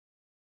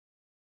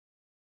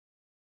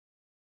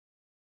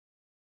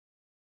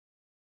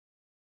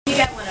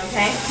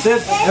Sid,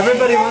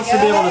 everybody wants to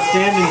be able to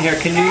stand in here.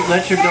 Can you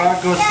let your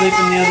dog go sleep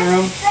in the other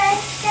room?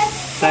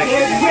 Thanks.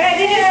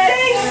 Ready to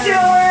sing,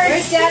 Stuart!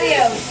 Where's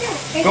Daddy-O?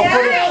 Hey,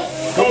 Daddy!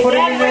 Go put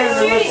him in there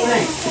and let's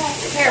sing.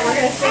 Here, we're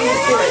going to sing this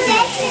Stuart.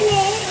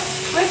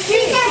 Where's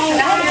Judy?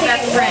 And I want to take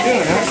a friend.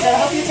 So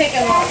I hope you take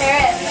a look.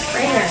 Here,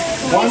 bring her.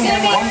 One for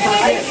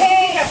kids.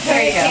 Hey,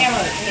 there you go.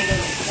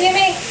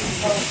 Jimmy.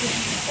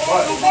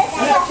 What?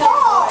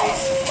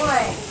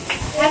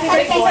 Happy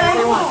birthday,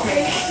 everyone.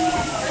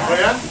 Oh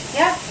yeah?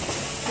 Yep.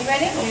 You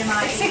ready?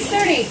 It's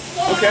 6:30.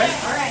 Okay.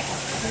 All right.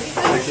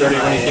 6:30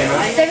 when he came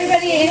out. Is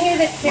everybody in here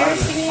that cares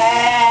to me? You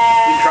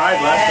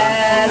cried last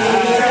time.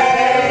 Happy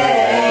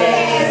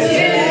birthday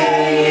to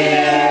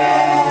you.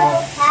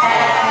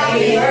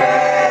 Happy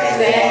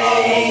birthday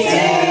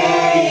to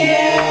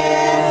you.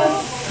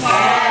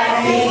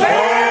 Happy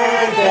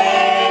birthday,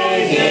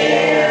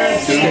 dear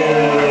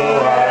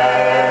Stuart.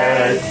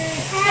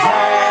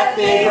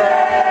 Happy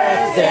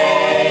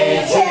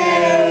birthday to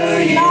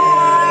you.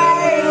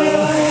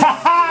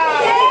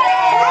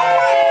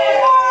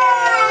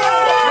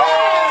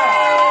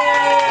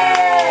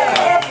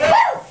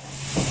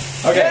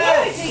 Okay.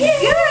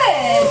 Good,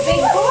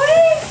 big boy.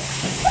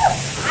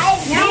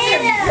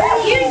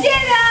 You did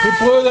it. You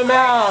blew them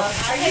out.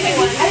 I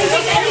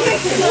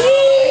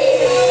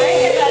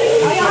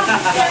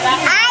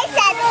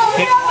said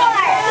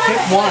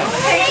Pick one.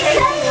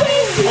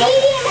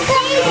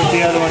 Put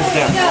the other ones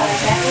down.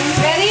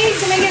 Ready?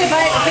 Somebody get a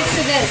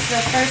picture of this.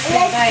 The first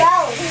big bite.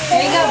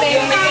 There you go,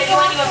 baby. You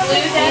want to go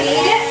blue, Daddy?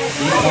 Eat it?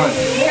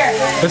 Here.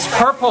 It's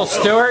purple,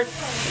 Stuart.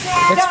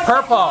 It's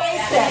purple.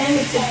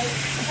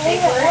 Is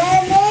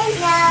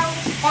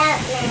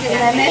it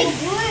lemon?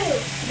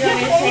 You want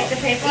me to take the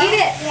paper? Eat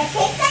it.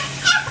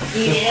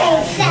 Eat it.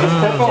 Does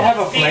purple have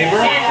a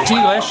flavor?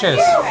 Delicious.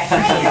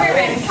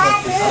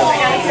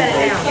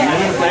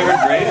 Lemon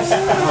flavored grapes?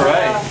 All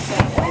right.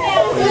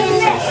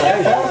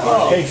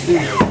 Hey,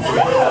 Steve.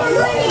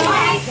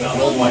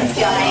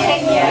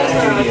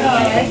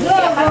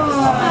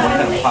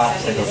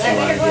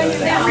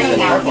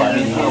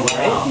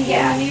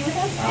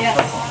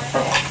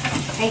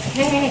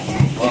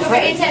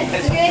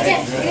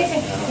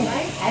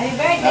 Happy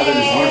birthday!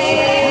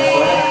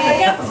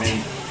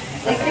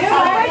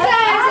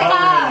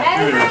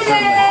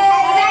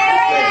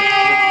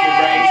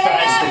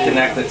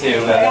 Connect the two.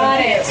 Got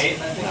it.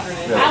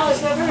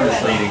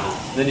 Misleading.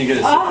 Then you get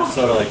a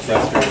sort of like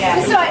Chester. Yeah.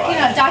 Just so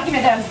I,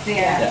 document that I was there.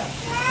 Yeah.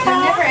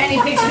 There's never any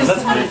pictures.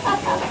 That's good.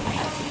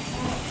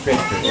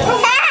 Grapefruit.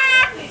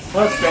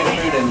 Well, it's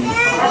grapefruit and.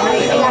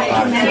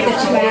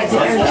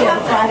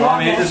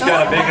 Mommy, you just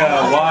got a big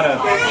wad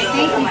of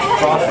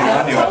frosting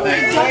on you, I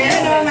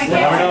think.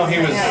 Never know, he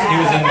was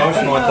in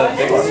motion with a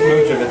big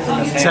smooch of it from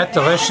his hand. Is that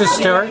delicious,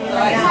 Stuart?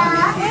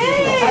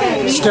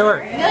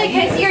 Stuart, Billy,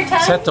 can I see your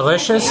tongue? is that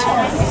delicious? Can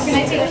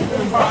I take the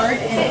card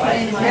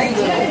and it's very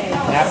good?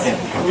 Napkin.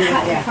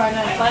 Card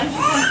on a sponge?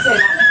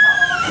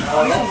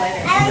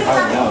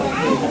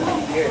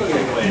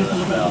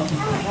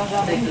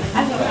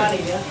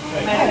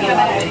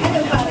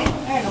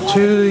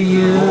 To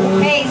you,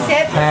 Hey,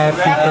 Sip.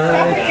 happy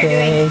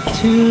birthday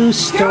to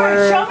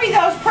Stuart. Stuart. me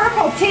those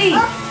purple teeth.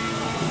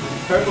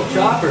 Purple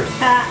choppers.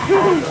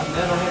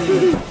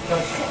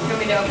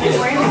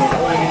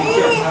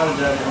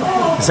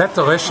 Is that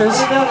delicious?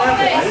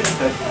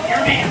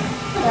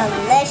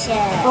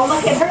 Delicious. Oh,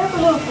 look at her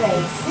blue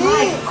face.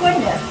 My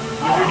goodness.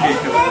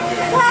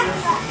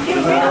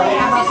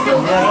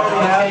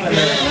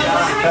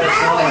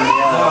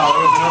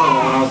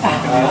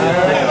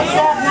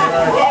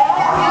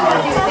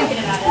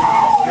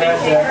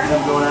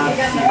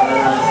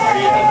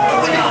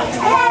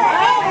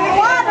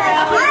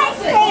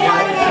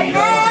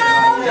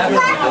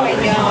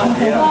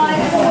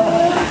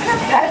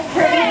 That's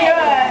pretty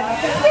good.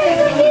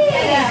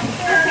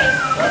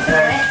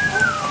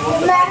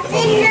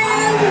 Nothing.